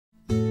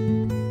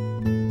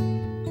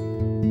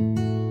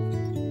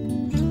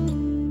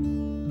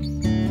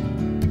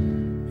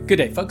Good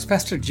day, folks.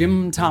 Pastor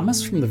Jim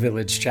Thomas from the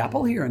Village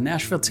Chapel here in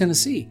Nashville,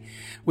 Tennessee,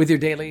 with your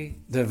daily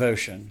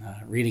devotion.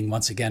 Reading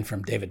once again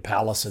from David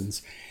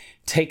Powlison's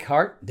Take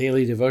Heart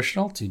Daily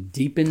Devotional to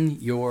Deepen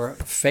Your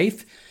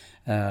Faith.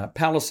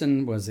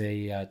 Powlison was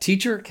a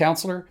teacher,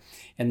 counselor,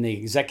 and the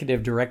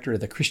executive director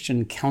of the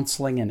Christian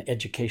Counseling and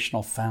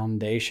Educational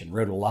Foundation.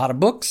 Wrote a lot of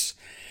books.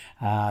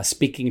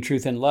 Speaking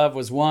Truth in Love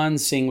was one.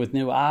 Seeing with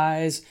New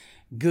Eyes.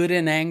 Good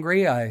and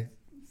Angry.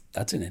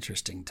 That's an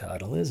interesting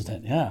title, isn't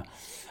it? Yeah.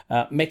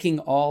 Making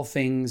All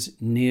Things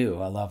New.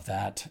 I love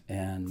that.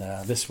 And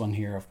this one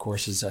here, of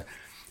course, is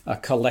a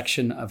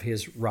collection of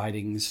his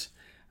writings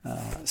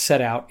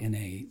set out in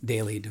a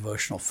daily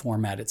devotional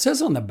format. It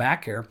says on the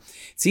back here,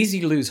 it's easy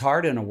to lose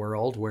heart in a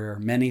world where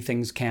many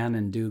things can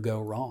and do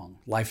go wrong.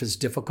 Life is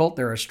difficult.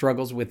 There are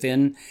struggles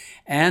within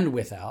and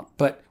without,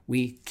 but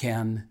we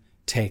can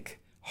take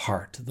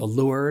heart. The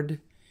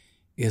Lord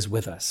is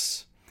with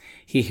us.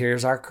 He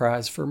hears our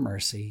cries for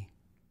mercy.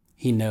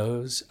 He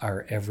knows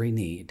our every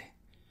need.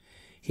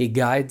 He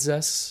guides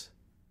us,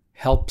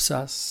 helps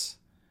us,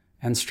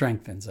 and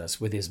strengthens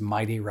us with his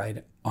mighty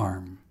right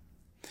arm.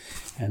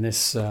 And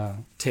this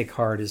Take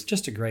Heart is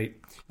just a great,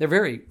 they're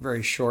very,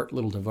 very short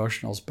little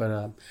devotionals, but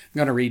I'm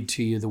going to read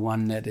to you the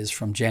one that is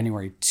from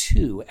January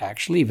 2,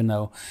 actually, even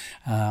though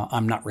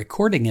I'm not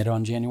recording it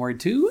on January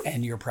 2,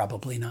 and you're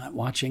probably not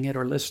watching it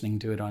or listening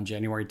to it on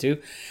January 2.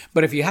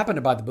 But if you happen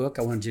to buy the book,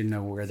 I wanted you to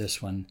know where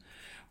this one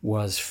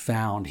was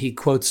found. He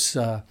quotes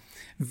a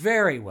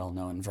very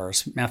well-known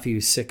verse, Matthew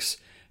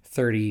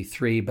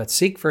 6:33, but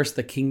seek first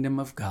the kingdom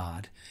of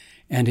God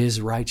and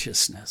his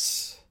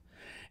righteousness,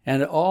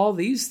 and all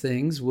these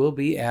things will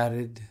be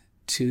added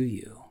to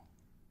you.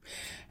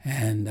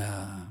 And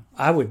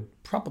I would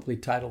probably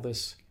title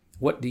this,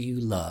 What Do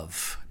You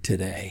Love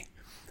Today?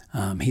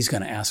 He's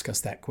going to ask us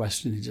that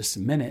question in just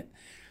a minute,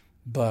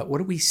 but what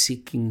are we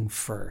seeking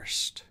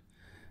first?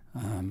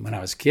 When I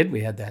was a kid,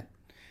 we had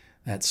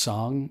that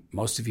song,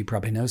 most of you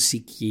probably know,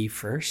 Seek Ye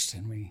First,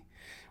 and we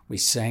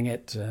sang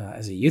it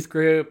as a youth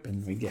group,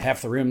 and we'd get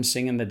half the room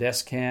singing the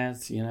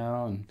descant,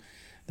 and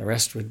the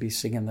rest would be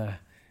singing the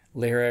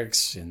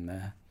lyrics, and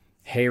the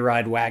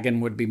hayride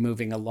wagon would be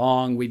moving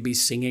along. We'd be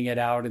singing it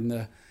out in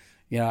the,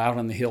 out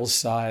on the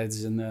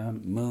hillsides, and the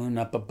moon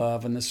up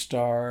above, and the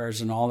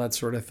stars, and all that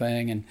sort of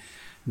thing. And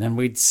then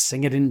we'd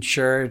sing it in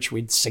church.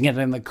 We'd sing it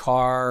in the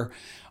car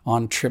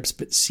on trips.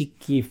 But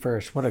seek ye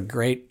first. What a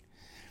great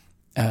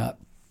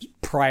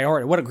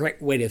priority. What a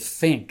great way to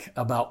think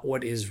about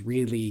what is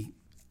really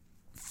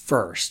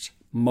first,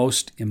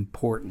 most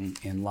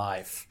important in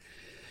life.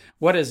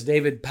 What does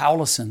David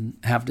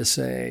Powlison have to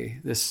say?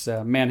 This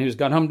man who's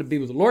gone home to be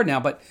with the Lord now,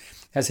 but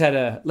has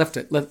had left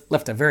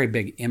a very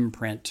big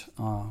imprint,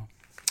 not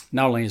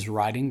only in his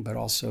writing, but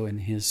also in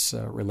his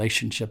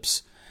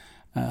relationships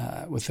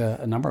with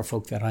a number of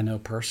folk that I know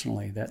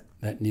personally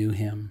that knew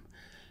him.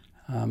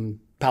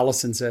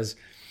 Powlison says,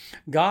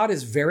 God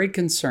is very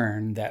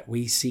concerned that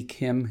we seek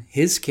him,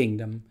 his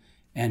kingdom,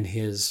 and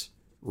his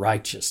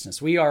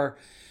righteousness. We are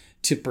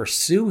to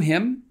pursue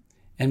him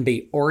and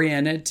be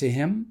oriented to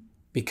him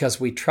because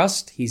we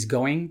trust he's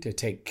going to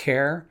take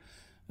care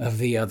of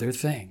the other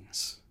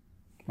things.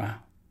 Wow.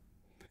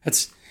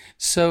 That's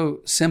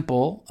so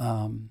simple,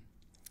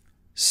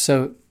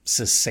 so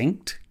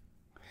succinct,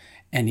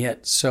 and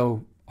yet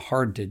so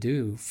hard to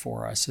do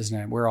for us, isn't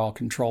it? We're all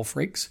control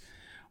freaks.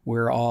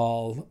 We're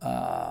all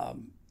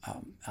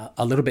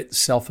a little bit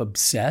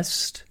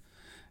self-obsessed.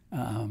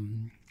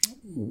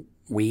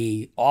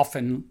 We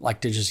often like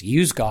to just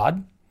use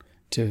God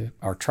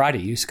or try to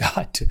use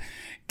God to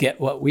get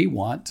what we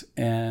want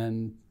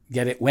and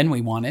get it when we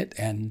want it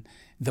and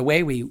the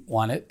way we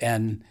want it.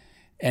 And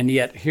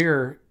yet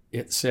here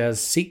it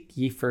says, seek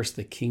ye first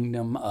the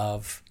kingdom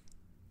of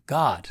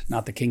God,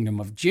 not the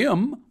kingdom of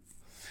Jim,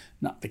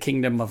 not the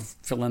kingdom of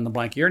fill in the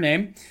blank your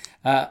name,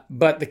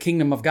 but the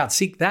kingdom of God.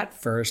 Seek that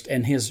first,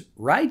 and his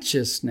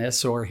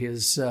righteousness, or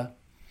his,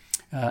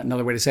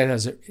 another way to say it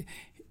is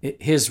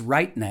his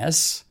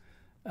rightness,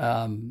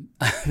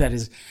 that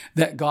is,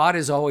 that God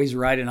is always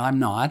right and I'm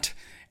not,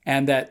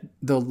 and that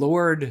the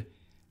Lord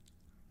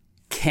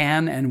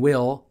can and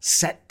will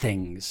set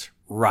things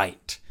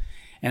right.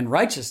 And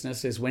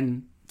righteousness is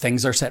when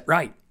things are set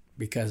right,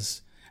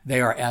 because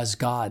they are as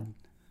God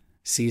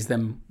sees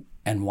them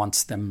and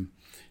wants them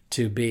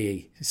to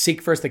be.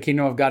 Seek first the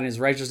kingdom of God and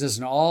his righteousness,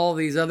 and all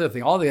these other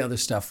things, all the other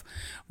stuff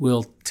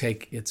will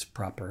take its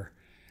proper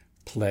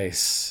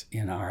place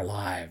in our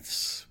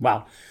lives.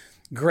 Wow.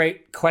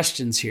 Great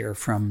questions here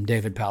from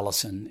David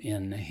Powlison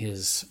in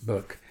his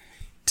book,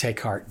 Take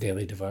Heart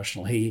Daily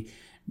Devotional. He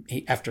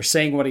after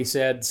saying what he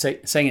said,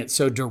 saying it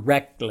so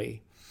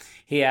directly,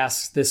 he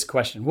asks this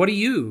question: what are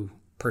you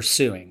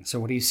pursuing? So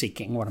what are you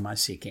seeking? What am I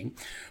seeking?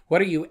 What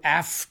are you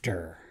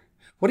after?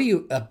 What are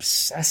you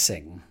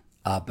obsessing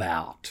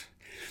about?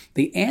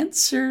 The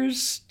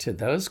answers to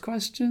those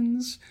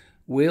questions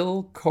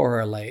will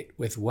correlate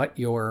with what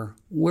you're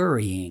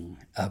worrying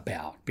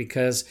about.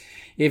 Because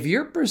if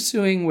you're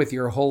pursuing with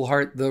your whole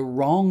heart the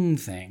wrong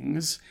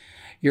things,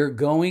 you're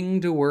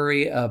going to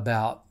worry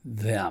about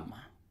them.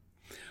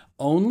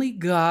 only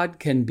God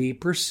can be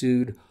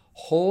pursued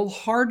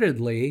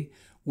wholeheartedly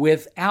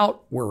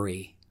without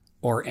worry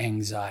or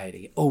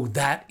anxiety. Oh,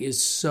 that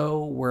is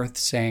so worth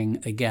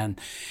saying again.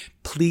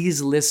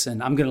 Please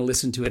listen. I'm going to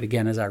listen to it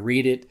again as I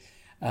read it.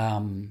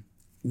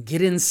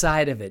 Get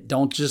inside of it.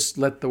 Don't just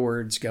let the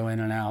words go in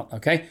and out,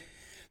 okay?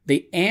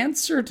 The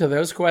answer to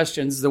those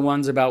questions, the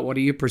ones about what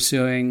are you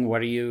pursuing,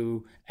 what are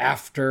you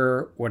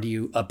after, what are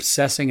you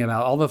obsessing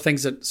about, all the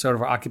things that sort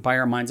of occupy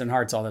our minds and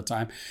hearts all the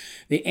time,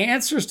 the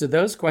answers to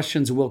those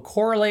questions will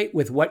correlate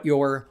with what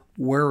you're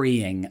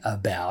worrying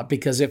about.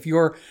 Because if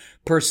you're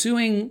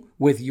pursuing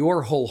with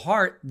your whole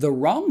heart the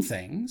wrong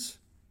things,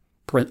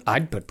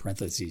 I'd put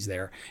parentheses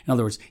there. In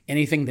other words,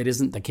 anything that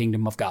isn't the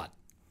kingdom of God,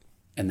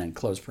 and then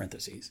close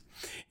parentheses.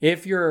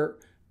 If you're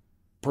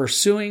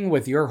pursuing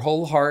with your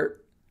whole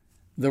heart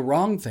the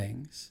wrong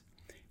things,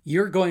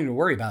 you're going to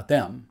worry about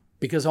them,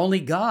 because only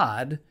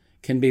God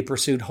can be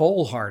pursued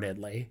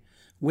wholeheartedly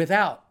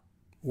without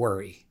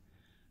worry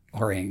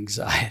or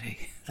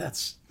anxiety.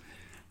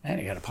 Man,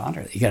 you got to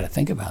ponder that. You got to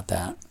think about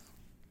that.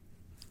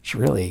 It's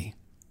really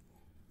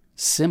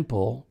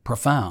simple,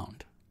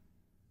 profound,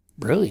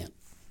 brilliant,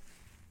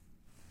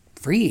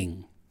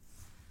 freeing.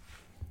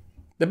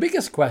 The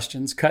biggest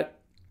questions cut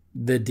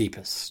the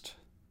deepest.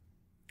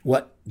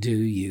 What do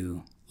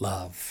you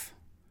love?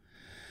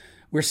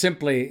 We're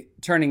simply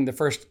turning the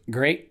first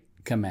great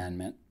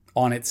commandment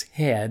on its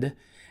head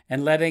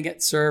and letting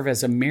it serve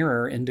as a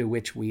mirror into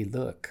which we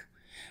look.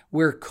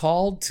 We're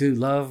called to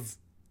love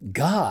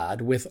God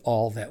with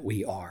all that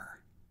we are.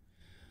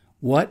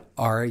 What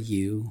are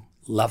you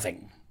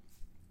loving?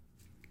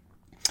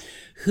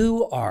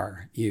 Who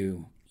are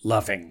you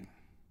loving?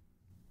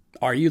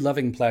 Are you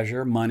loving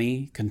pleasure,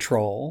 money,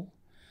 control?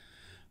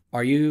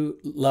 Are you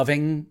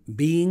loving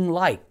being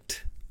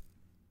liked?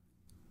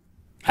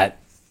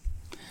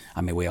 I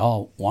mean, we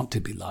all want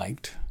to be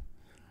liked.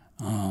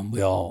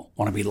 We all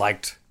want to be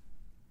liked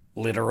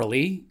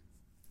literally,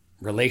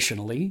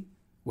 relationally.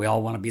 We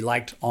all want to be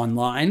liked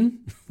online.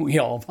 We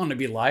all want to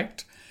be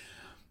liked.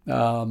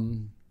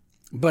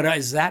 But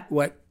is that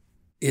what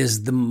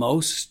is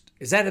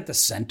is that at the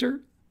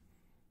center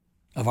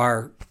of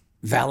our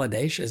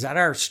validation? Is that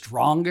our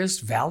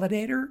strongest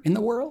validator in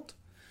the world?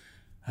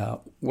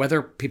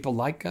 Whether people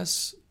like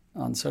us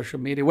on social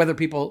media, whether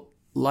people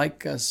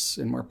like us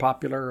and we're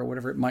popular or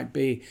whatever it might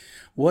be.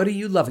 What are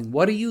you loving?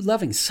 What are you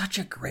loving? Such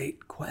a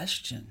great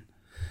question.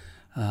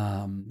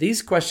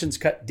 These questions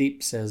cut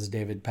deep, says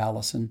David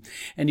Powlison,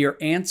 and your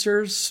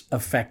answers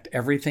affect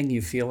everything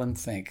you feel and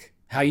think,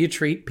 how you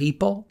treat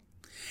people,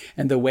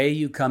 and the way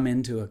you come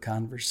into a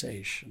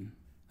conversation.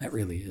 That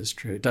really is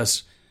true. It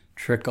does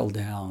trickle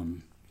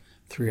down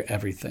through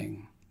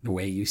everything. The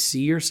way you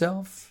see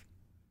yourself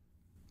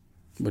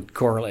would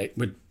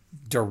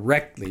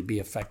directly be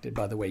affected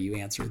by the way you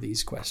answer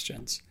these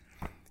questions.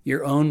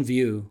 Your own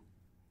view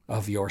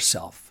of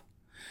yourself,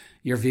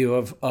 your view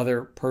of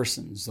other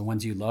persons, the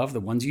ones you love, the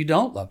ones you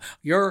don't love.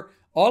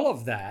 All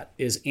of that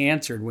is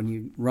answered when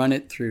you run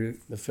it through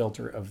the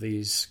filter of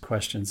these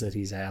questions that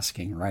he's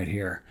asking right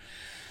here.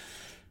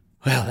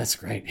 Well, that's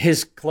great.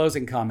 His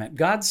closing comment: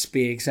 God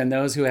speaks, and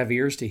those who have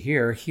ears to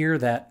hear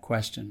that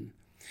question.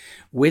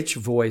 Which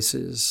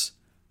voices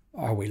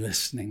are we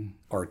listening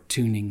or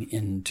tuning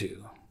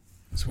into?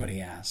 That's what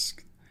he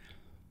asks.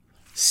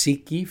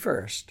 Seek ye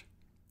first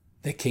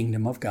the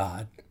kingdom of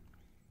God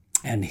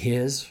and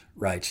his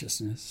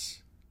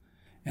righteousness,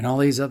 and all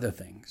these other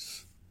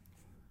things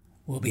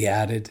will be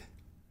added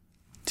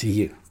to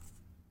you.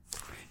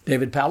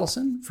 David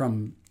Powlison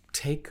from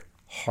Take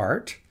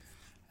Heart.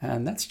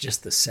 And that's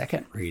just the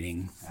second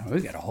reading.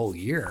 We've got a whole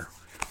year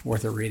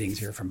worth of readings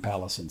here from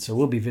Powlison. So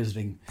we'll be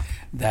visiting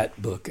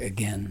that book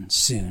again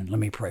soon. Let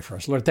me pray for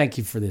us. Lord, thank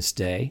you for this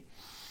day.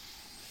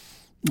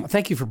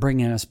 Thank you for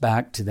bringing us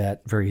back to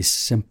that very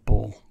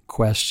simple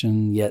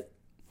question, yet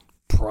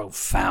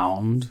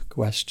profound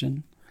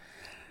question.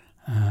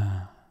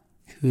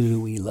 Who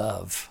do we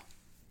love?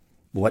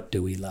 What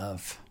do we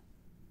love?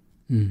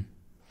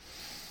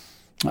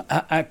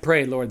 I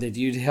pray, Lord, that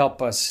you'd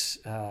help us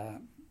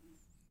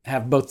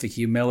have both the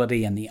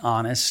humility and the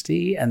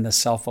honesty and the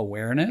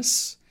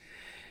self-awareness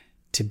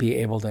to be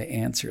able to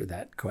answer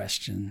that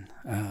question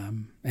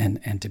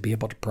and to be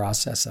able to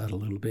process that a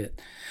little bit.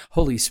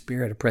 Holy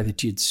Spirit, I pray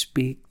that you'd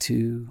speak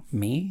to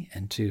me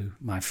and to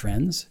my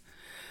friends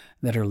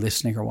that are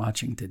listening or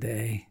watching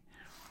today.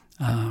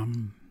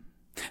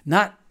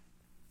 Not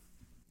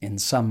in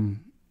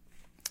some,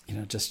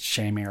 just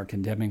shaming or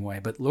condemning way,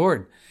 but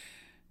Lord,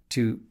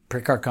 to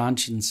prick our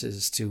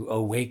consciences, to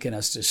awaken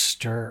us, to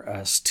stir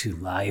us to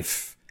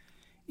life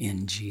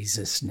in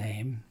Jesus'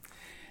 name.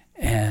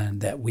 And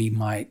that we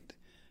might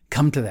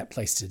come to that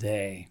place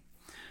today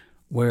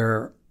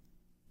where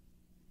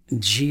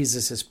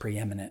Jesus is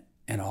preeminent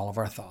in all of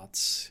our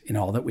thoughts, in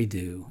all that we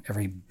do,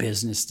 every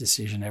business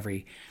decision,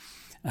 every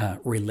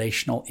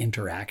relational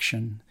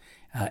interaction,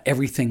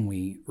 everything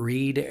we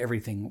read,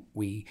 everything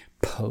we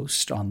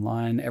post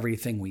online,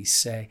 everything we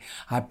say.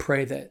 I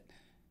pray that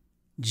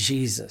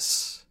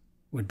Jesus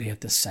would be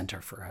at the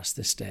center for us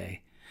this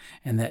day,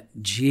 and that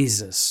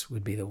Jesus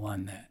would be the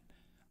one that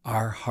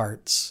our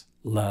hearts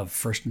love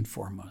first and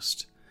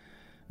foremost.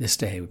 This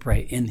day we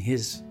pray in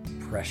his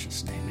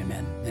precious name.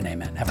 Amen and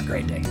amen. Have a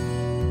great day.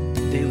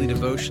 Daily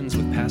Devotions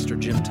with Pastor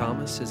Jim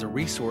Thomas is a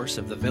resource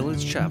of the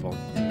Village Chapel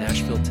in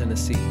Nashville,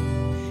 Tennessee.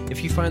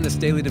 If you find this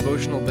daily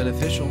devotional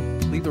beneficial,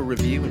 leave a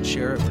review and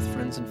share it with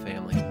friends and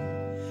family.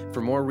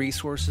 For more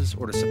resources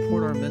or to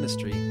support our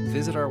ministry,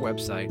 visit our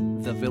website,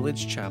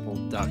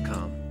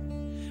 thevillagechapel.com.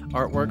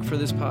 Artwork for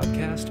this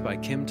podcast by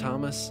Kim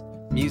Thomas.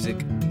 Music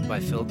by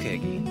Phil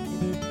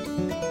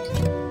Kagi.